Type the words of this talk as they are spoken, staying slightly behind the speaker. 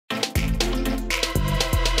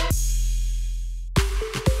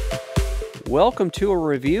Welcome to a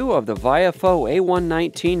review of the VIOFO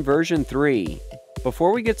A119 version 3.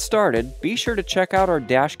 Before we get started, be sure to check out our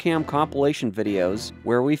Dashcam compilation videos,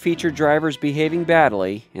 where we feature drivers behaving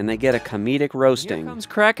badly and they get a comedic roasting. Here comes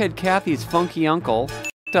crackhead Kathy's funky uncle,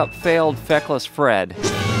 up failed feckless Fred.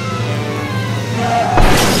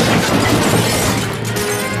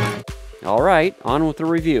 Alright, on with the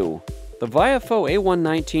review. The VIOFO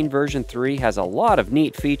A119 version 3 has a lot of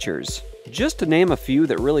neat features. Just to name a few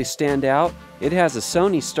that really stand out, it has a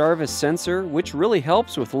Sony Starvis sensor, which really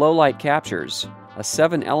helps with low-light captures, a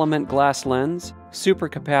 7-element glass lens,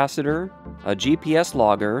 supercapacitor, a GPS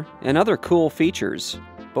logger, and other cool features.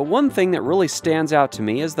 But one thing that really stands out to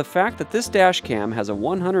me is the fact that this dashcam has a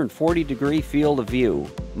 140-degree field of view.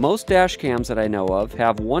 Most dashcams that I know of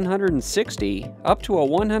have 160 up to a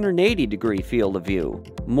 180-degree field of view.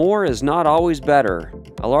 More is not always better.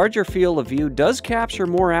 A larger field of view does capture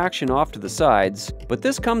more action off to the sides, but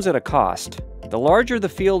this comes at a cost. The larger the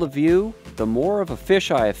field of view, the more of a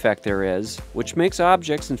fisheye effect there is, which makes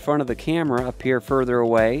objects in front of the camera appear further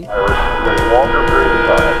away,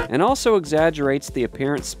 and also exaggerates the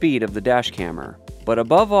apparent speed of the dashcammer. But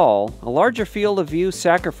above all, a larger field of view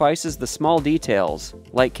sacrifices the small details,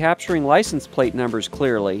 like capturing license plate numbers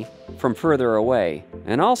clearly from further away,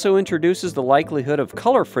 and also introduces the likelihood of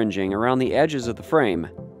color fringing around the edges of the frame.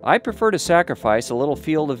 I prefer to sacrifice a little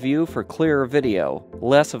field of view for clearer video,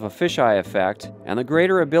 less of a fisheye effect, and the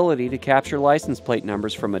greater ability to capture license plate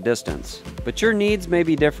numbers from a distance. But your needs may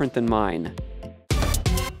be different than mine.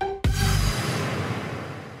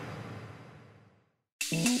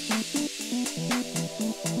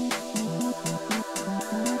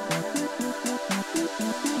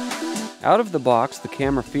 Out of the box, the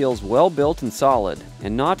camera feels well built and solid,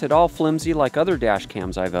 and not at all flimsy like other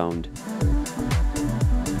dashcams I've owned.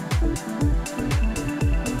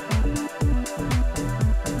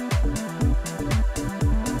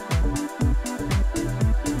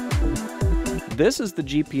 This is the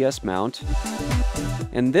GPS mount,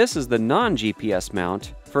 and this is the non-GPS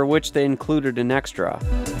mount, for which they included an extra.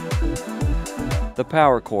 The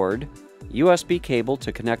power cord, USB cable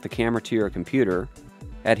to connect the camera to your computer,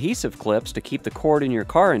 adhesive clips to keep the cord in your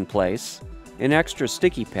car in place, an extra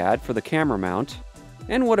sticky pad for the camera mount,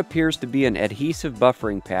 and what appears to be an adhesive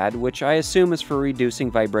buffering pad, which I assume is for reducing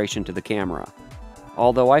vibration to the camera.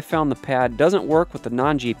 Although I found the pad doesn't work with the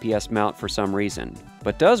non-GPS mount for some reason,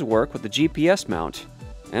 but does work with the GPS mount.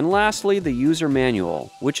 And lastly, the user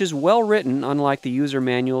manual, which is well written unlike the user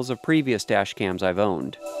manuals of previous dashcams I've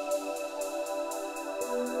owned.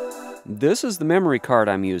 This is the memory card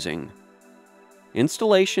I'm using.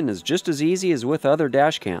 Installation is just as easy as with other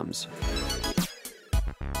dashcams.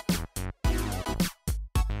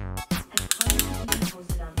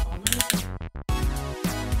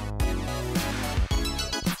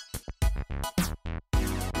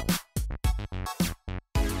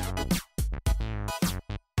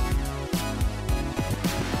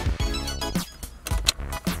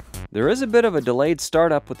 There is a bit of a delayed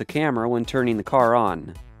startup with the camera when turning the car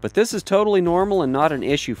on, but this is totally normal and not an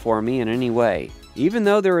issue for me in any way. Even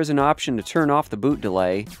though there is an option to turn off the boot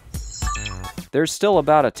delay, there's still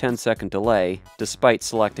about a 10-second delay, despite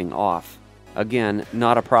selecting off. Again,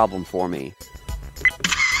 not a problem for me.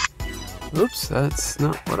 Oops, that's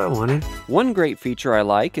not what I wanted. One great feature I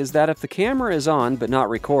like is that if the camera is on but not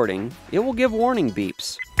recording, it will give warning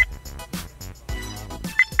beeps.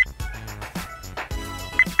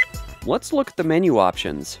 Let's look at the menu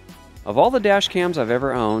options. Of all the dashcams I've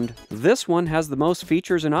ever owned, this one has the most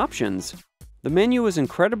features and options. The menu is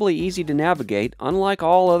incredibly easy to navigate, unlike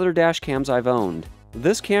all other dashcams I've owned.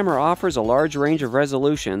 This camera offers a large range of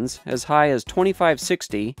resolutions, as high as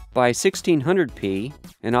 2560 by 1600p,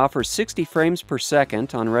 and offers 60 frames per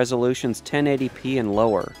second on resolutions 1080p and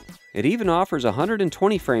lower. It even offers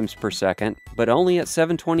 120 frames per second, but only at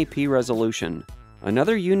 720p resolution.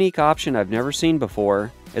 Another unique option I've never seen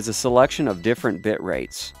before is a selection of different bit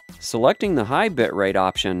rates. Selecting the high bitrate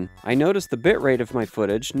option, I noticed the bitrate of my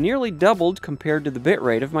footage nearly doubled compared to the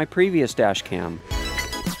bitrate of my previous dashcam.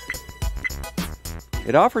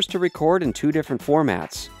 It offers to record in two different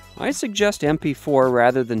formats. I suggest MP4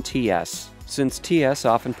 rather than TS, since TS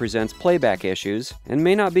often presents playback issues and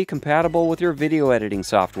may not be compatible with your video editing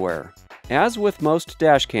software. As with most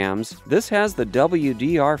dashcams, this has the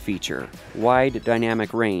WDR feature, Wide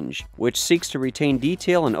Dynamic Range, which seeks to retain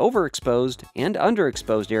detail in overexposed and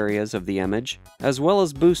underexposed areas of the image, as well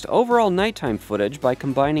as boost overall nighttime footage by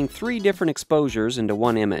combining 3 different exposures into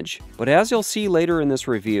one image. But as you'll see later in this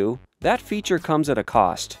review, that feature comes at a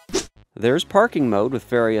cost. There's parking mode with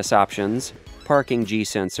various options, parking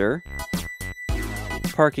G-sensor,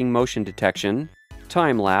 parking motion detection,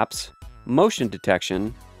 time lapse, motion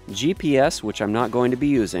detection, GPS, which I'm not going to be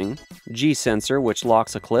using, G-sensor, which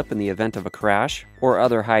locks a clip in the event of a crash or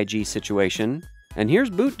other high G situation, and here's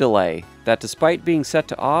boot delay, that despite being set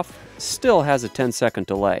to off, still has a 10-second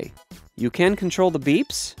delay. You can control the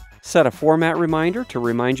beeps, set a format reminder to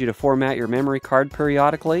remind you to format your memory card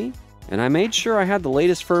periodically, and I made sure I had the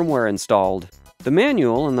latest firmware installed. The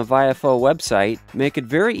manual and the VIOFO website make it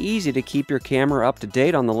very easy to keep your camera up to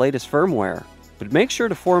date on the latest firmware, but make sure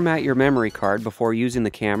to format your memory card before using the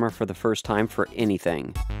camera for the first time for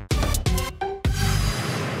anything.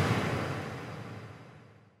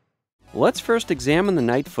 Let's first examine the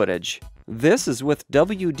night footage. This is with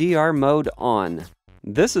WDR mode on.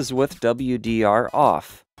 This is with WDR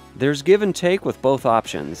off. There's give and take with both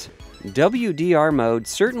options. WDR mode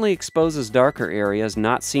certainly exposes darker areas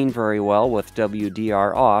not seen very well with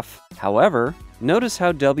WDR off. However, notice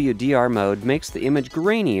how WDR mode makes the image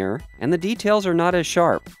grainier and the details are not as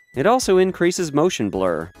sharp. It also increases motion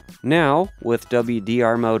blur. Now, with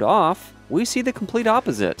WDR mode off, we see the complete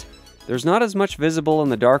opposite. There's not as much visible in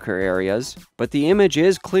the darker areas, but the image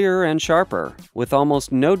is clearer and sharper, with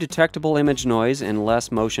almost no detectable image noise and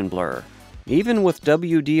less motion blur. Even with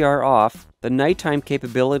WDR off, the nighttime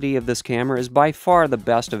capability of this camera is by far the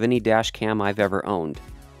best of any dashcam I've ever owned.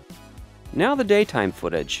 Now the daytime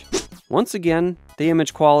footage. Once again, the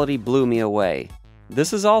image quality blew me away.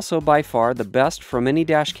 This is also by far the best from any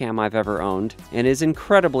dashcam I've ever owned, and is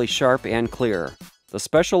incredibly sharp and clear. The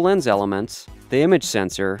special lens elements, the image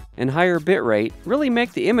sensor, and higher bitrate really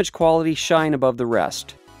make the image quality shine above the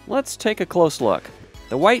rest. Let's take a close look.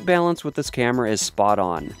 The white balance with this camera is spot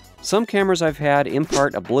on. Some cameras I've had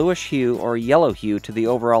impart a bluish hue or yellow hue to the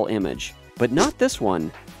overall image, but not this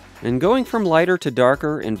one. And going from lighter to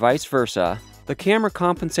darker and vice versa, the camera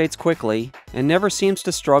compensates quickly and never seems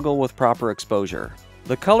to struggle with proper exposure.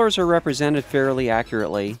 The colors are represented fairly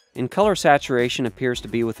accurately, and color saturation appears to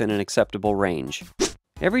be within an acceptable range.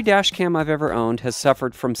 Every dashcam I've ever owned has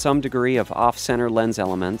suffered from some degree of off-center lens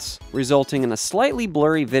elements, resulting in a slightly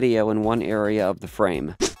blurry video in one area of the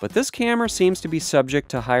frame. But this camera seems to be subject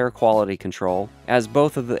to higher quality control, as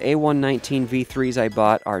both of the A119 V3s I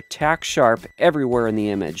bought are tack sharp everywhere in the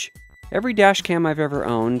image. Every dashcam I've ever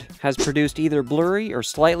owned has produced either blurry or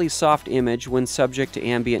slightly soft image when subject to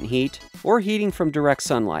ambient heat or heating from direct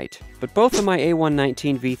sunlight, but both of my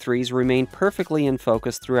A119 V3s remain perfectly in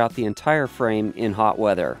focus throughout the entire frame in hot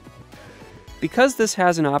weather. Because this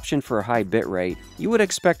has an option for a high bitrate, you would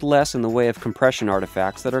expect less in the way of compression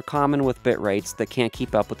artifacts that are common with bitrates that can't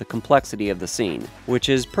keep up with the complexity of the scene, which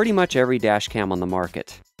is pretty much every dashcam on the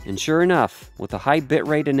market. And sure enough, with a high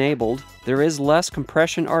bitrate enabled, there is less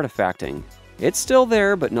compression artifacting. It's still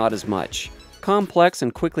there, but not as much. Complex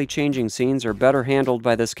and quickly changing scenes are better handled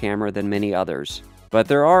by this camera than many others. But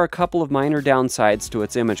there are a couple of minor downsides to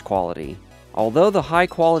its image quality. Although the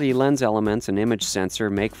high-quality lens elements and image sensor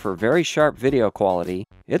make for very sharp video quality,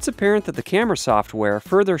 it's apparent that the camera software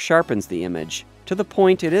further sharpens the image, to the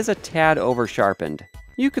point it is a tad over-sharpened.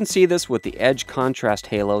 You can see this with the edge contrast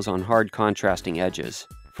halos on hard contrasting edges.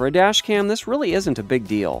 For a dashcam, this really isn't a big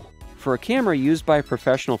deal. For a camera used by a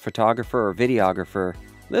professional photographer or videographer,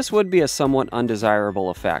 this would be a somewhat undesirable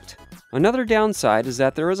effect. Another downside is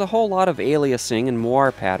that there is a whole lot of aliasing and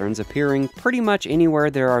moire patterns appearing pretty much anywhere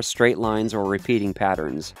there are straight lines or repeating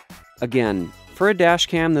patterns. Again, for a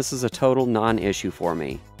dashcam, this is a total non-issue for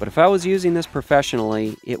me, but if I was using this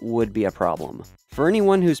professionally, it would be a problem. For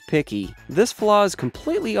anyone who's picky, this flaw is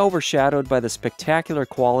completely overshadowed by the spectacular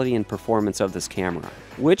quality and performance of this camera,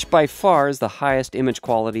 which by far is the highest image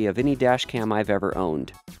quality of any dashcam I've ever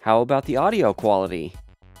owned. How about the audio quality?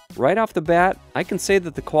 Right off the bat, I can say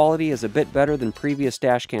that the quality is a bit better than previous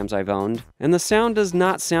dashcams I've owned, and the sound does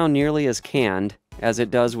not sound nearly as canned as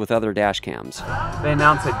it does with other dashcams. They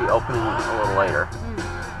announced they'd be opening a little later.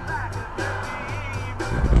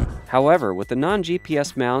 However, with the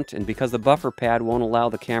non-GPS mount, and because the buffer pad won't allow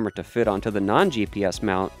the camera to fit onto the non-GPS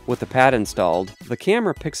mount with the pad installed, the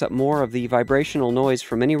camera picks up more of the vibrational noise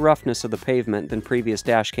from any roughness of the pavement than previous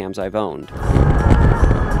dashcams I've owned.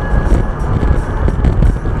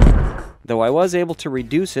 Though I was able to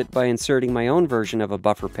reduce it by inserting my own version of a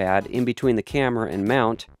buffer pad in between the camera and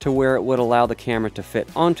mount to where it would allow the camera to fit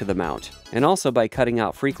onto the mount, and also by cutting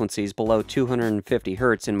out frequencies below 250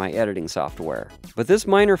 Hz in my editing software. But this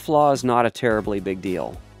minor flaw is not a terribly big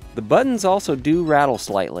deal. The buttons also do rattle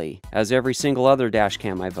slightly, as every single other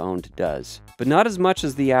dashcam I've owned does, but not as much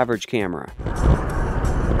as the average camera.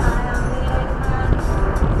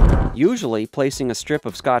 Usually, placing a strip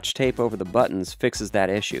of Scotch tape over the buttons fixes that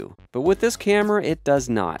issue, but with this camera it does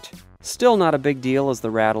not. Still not a big deal as the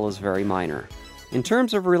rattle is very minor. In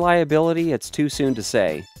terms of reliability, it's too soon to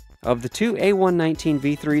say. Of the two A119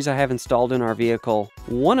 V3s I have installed in our vehicle,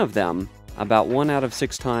 one of them, about 1 out of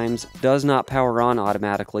 6 times, does not power on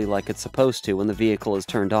automatically like it's supposed to when the vehicle is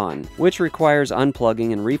turned on, which requires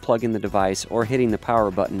unplugging and replugging the device or hitting the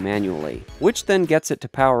power button manually, which then gets it to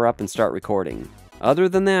power up and start recording. Other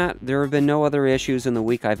than that, there have been no other issues in the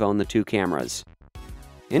week I've owned the two cameras.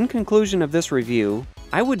 In conclusion of this review,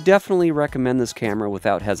 I would definitely recommend this camera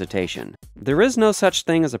without hesitation. There is no such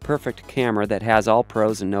thing as a perfect camera that has all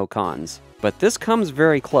pros and no cons, but this comes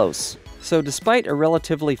very close. So despite a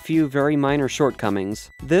relatively few very minor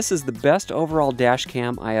shortcomings, this is the best overall dash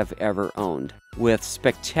cam I have ever owned, with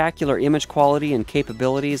spectacular image quality and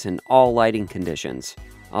capabilities in all lighting conditions.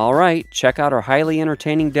 Alright, check out our highly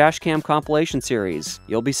entertaining dashcam compilation series.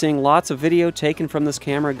 You'll be seeing lots of video taken from this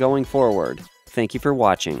camera going forward. Thank you for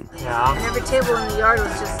watching. Yeah. And every table in the yard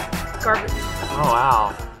was just garbage. Oh,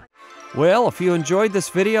 wow. Well, if you enjoyed this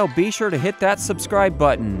video, be sure to hit that subscribe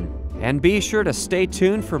button. And be sure to stay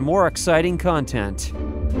tuned for more exciting content.